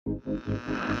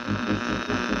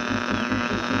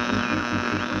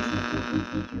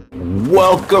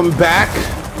Welcome back,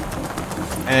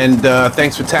 and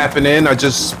thanks for tapping in. I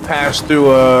just passed through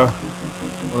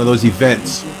one of those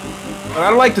events. But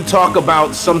I'd like to talk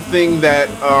about something that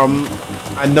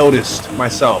I noticed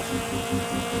myself.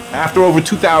 After over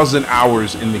 2,000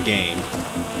 hours in the game,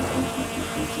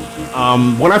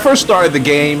 when I first started the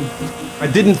game, I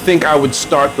didn't think I would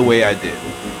start the way I did.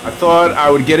 I thought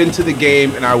I would get into the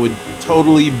game and I would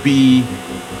totally be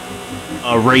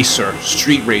a racer,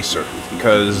 street racer,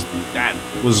 because that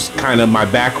was kind of my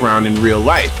background in real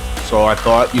life. So I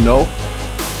thought, you know,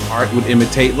 art would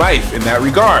imitate life in that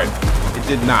regard. It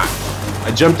did not.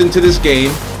 I jumped into this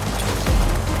game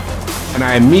and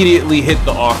I immediately hit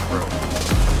the off-road.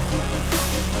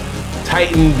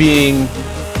 Titan being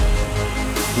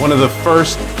one of the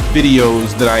first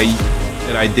videos that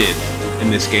I did in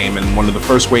this game, and one of the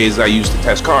first ways I used to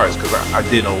test cars, because I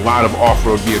did a lot of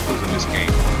off-road vehicles in this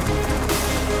game.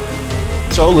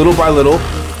 So little by little,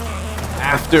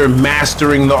 after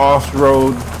mastering the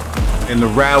off-road and the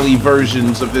rally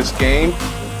versions of this game,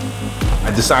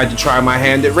 I decided to try my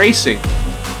hand at racing.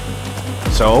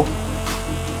 So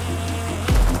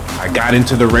I got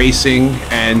into the racing,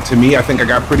 and to me, I think I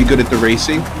got pretty good at the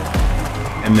racing.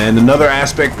 And then another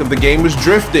aspect of the game was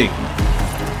drifting.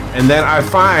 And then I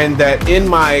find that in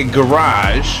my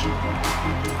garage,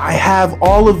 I have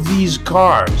all of these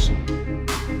cars,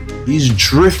 these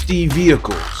drifty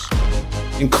vehicles,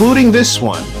 including this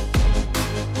one,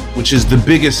 which is the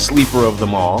biggest sleeper of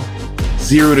them all.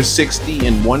 0 to 60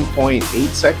 in 1.8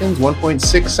 seconds,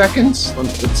 1.6 seconds.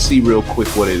 Let's see real quick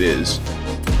what it is.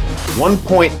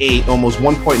 1.8, almost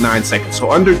 1.9 seconds,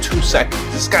 so under 2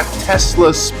 seconds. It's got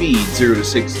Tesla speed, 0 to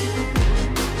 60.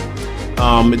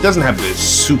 It doesn't have the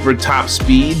super top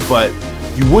speed, but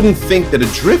you wouldn't think that a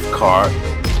drift car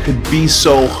could be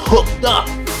so hooked up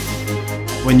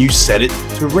when you set it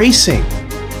to racing.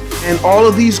 And all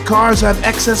of these cars have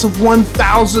excess of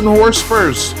 1,000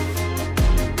 horsepower.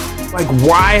 Like,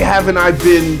 why haven't I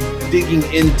been digging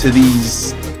into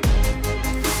these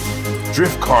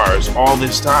drift cars all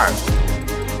this time?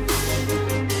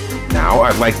 Now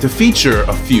I'd like to feature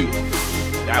a few.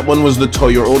 That one was the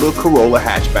Toyota Corolla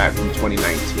hatchback from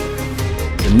 2019.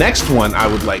 The next one I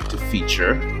would like to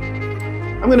feature,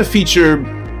 I'm going to feature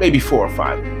maybe 4 or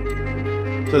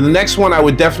 5. So the next one I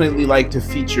would definitely like to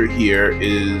feature here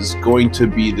is going to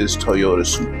be this Toyota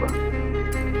Supra.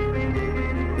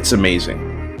 It's amazing.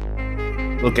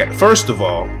 Look at it. First of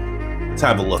all, let's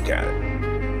have a look at it.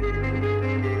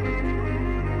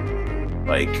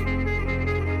 Like,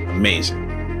 amazing.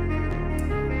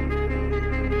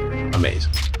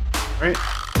 Amazing, right?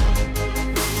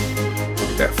 Look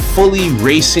at that, fully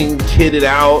racing kitted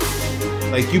out.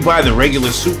 Like, you buy the regular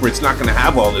Supra, it's not gonna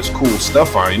have all this cool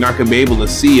stuff on it. You're not gonna be able to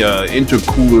see a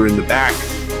intercooler in the back.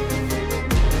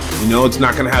 You know, it's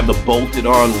not gonna have the bolted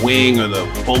on wing or the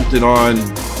bolted on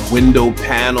window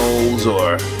panels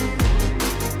or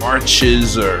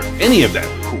arches or any of that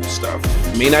cool stuff.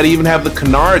 You may not even have the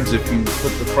canards if you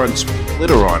put the front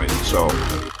splitter on it. So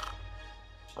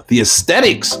the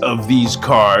aesthetics of these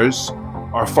cars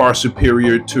are far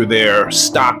superior to their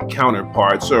stock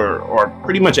counterparts or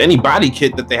pretty much any body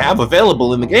kit that they have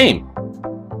available in the game.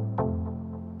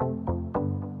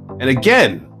 And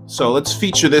again, so let's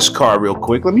feature this car real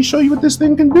quick. Let me show you what this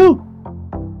thing can do.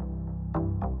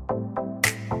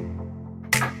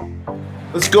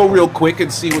 Let's go real quick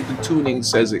and see what the tuning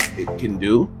says it can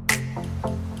do.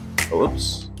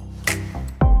 Oops.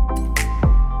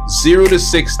 0 to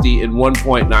 60 in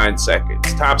 1.9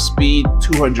 seconds. Top speed,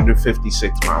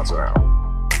 256 miles an hour.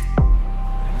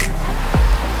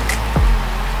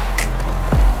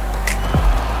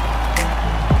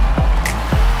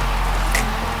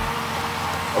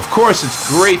 Of course, it's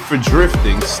great for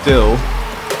drifting still,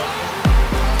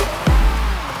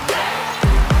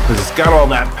 because it's got all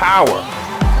that power.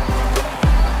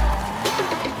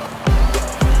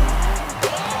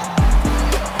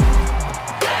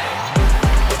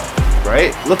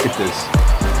 Right? Look at this.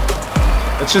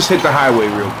 Let's just hit the highway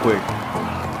real quick.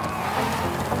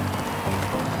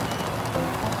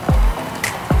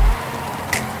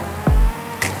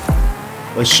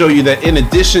 Let's show you that in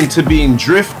addition to being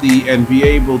drifty and be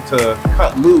able to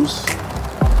cut loose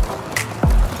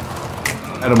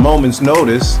at a moment's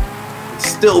notice, it's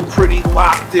still pretty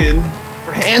locked in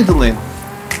for handling.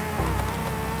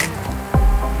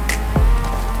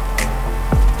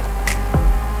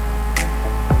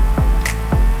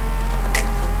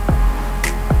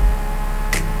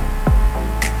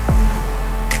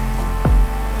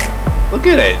 Look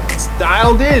at it, it's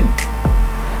dialed in.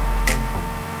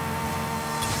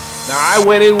 Now, I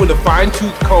went in with a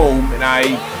fine-tooth comb and I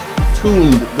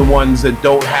tuned the ones that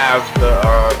don't have the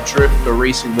drift or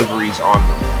racing liveries on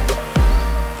them.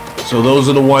 So those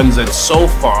are the ones that so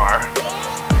far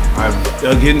I've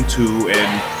dug into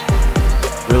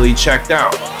and really checked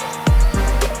out.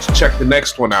 Let's check the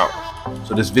next one out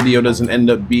so this video doesn't end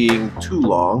up being too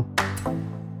long.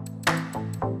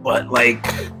 But like,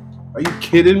 are you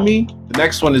kidding me? The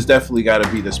next one has definitely got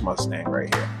to be this Mustang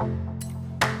right here.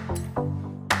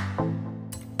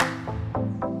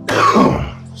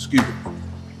 Excuse me.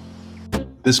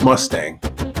 This Mustang.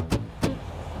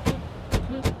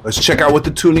 Let's check out what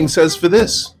the tuning says for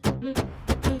this.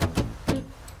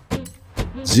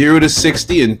 0 to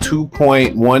 60 in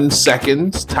 2.1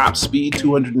 seconds. Top speed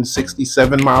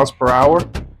 267 miles per hour.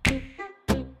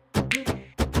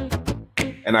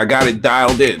 And I got it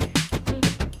dialed in.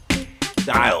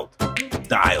 Dialed.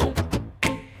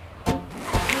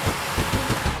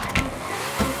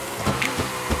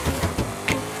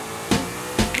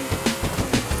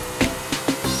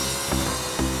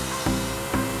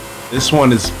 This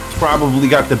one has probably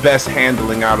got the best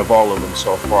handling out of all of them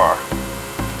so far.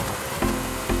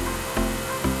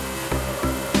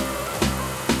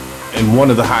 And one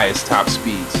of the highest top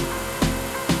speeds.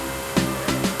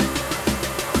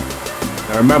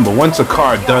 Now remember, once a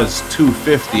car does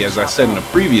 250, as I said in a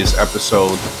previous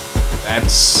episode,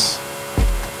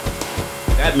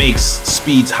 that makes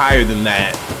speeds higher than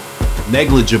that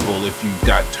negligible if you've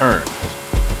got turns.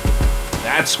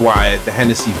 That's why the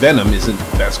Hennessy Venom isn't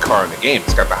the best car in the game.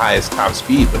 It's got the highest top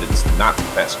speed, but it's not the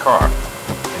best car.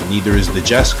 And neither is the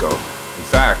Jesco. In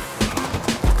fact,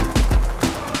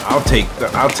 I'll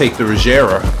take the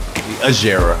Regera, the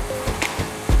Agera,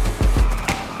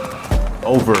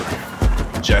 over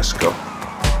Jesco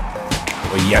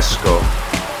or Yesco.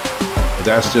 But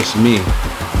that's just me.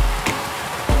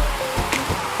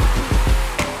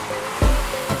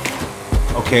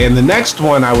 Okay, and the next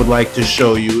one I would like to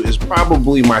show you is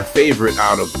probably my favorite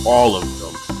out of all of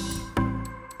them.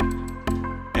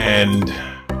 And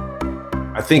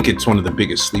I think it's one of the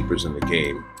biggest sleepers in the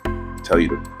game, to tell you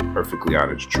the perfectly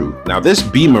honest truth. Now, this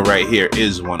Beamer right here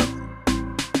is one of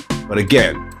them. But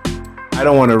again, I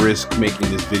don't want to risk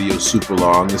making this video super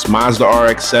long. This Mazda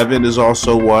RX-7 is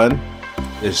also one.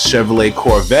 This Chevrolet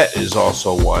Corvette is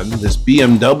also one. This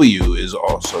BMW is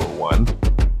also one.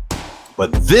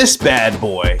 But this bad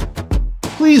boy,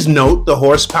 please note the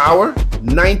horsepower,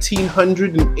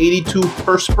 1982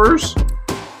 purse.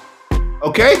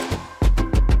 Okay?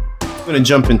 I'm gonna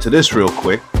jump into this real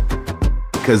quick.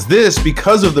 Because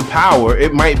of the power,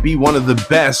 it might be one of the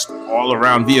best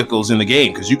all-around vehicles in the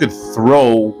game. Because you could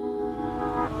throw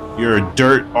your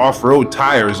dirt off-road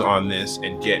tires on this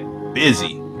and get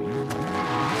busy.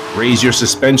 Raise your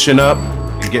suspension up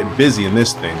and get busy in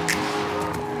this thing.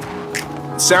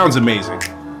 Sounds amazing.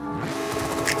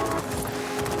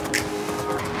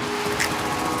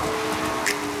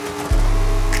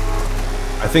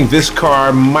 I think this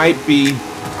car might be,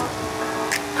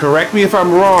 correct me if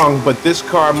I'm wrong, but this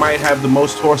car might have the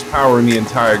most horsepower in the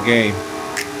entire game.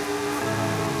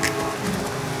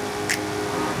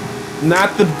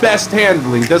 Not the best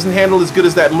handling. Doesn't handle as good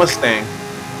as that Mustang.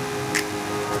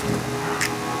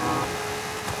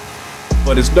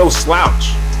 But it's no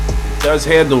slouch. Does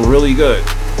handle really good.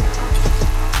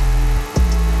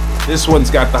 This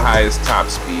one's got the highest top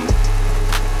speed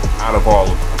out of all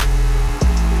of them.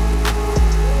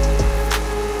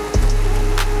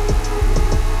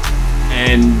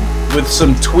 And with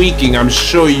some tweaking, I'm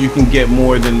sure you can get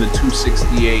more than the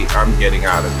 268 I'm getting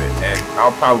out of it. And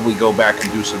I'll probably go back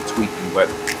and do some tweaking, but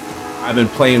I've been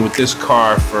playing with this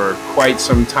car for quite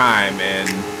some time, and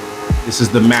this is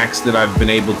the max that I've been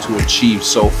able to achieve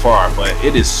so far, but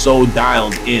it is so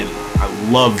dialed in. I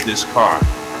love this car.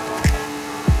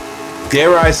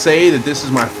 Dare I say that this is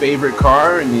my favorite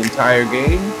car in the entire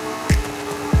game?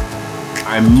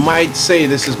 I might say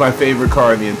this is my favorite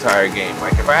car in the entire game.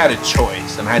 Like, if I had a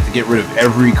choice and I had to get rid of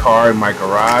every car in my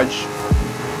garage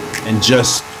and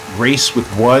just race with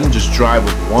one, just drive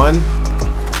with one,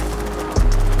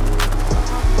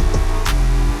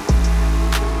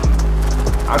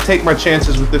 I'll take my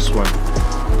chances with this one.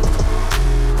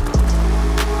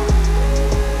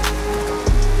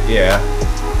 Yeah.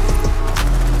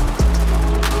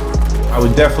 I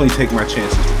would definitely take my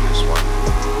chances with this one.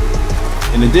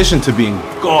 In addition to being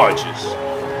gorgeous.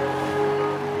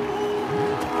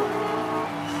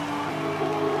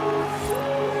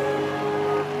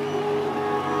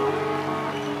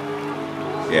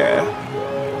 Yeah.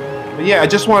 But yeah, I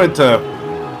just wanted to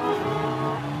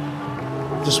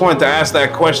ask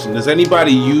that question. Does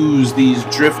anybody use these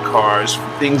drift cars for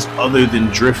things other than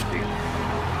drifting?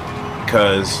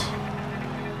 Because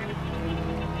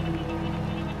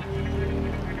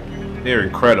They're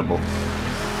incredible.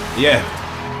 Yeah.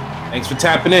 Thanks for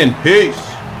tapping in. Peace.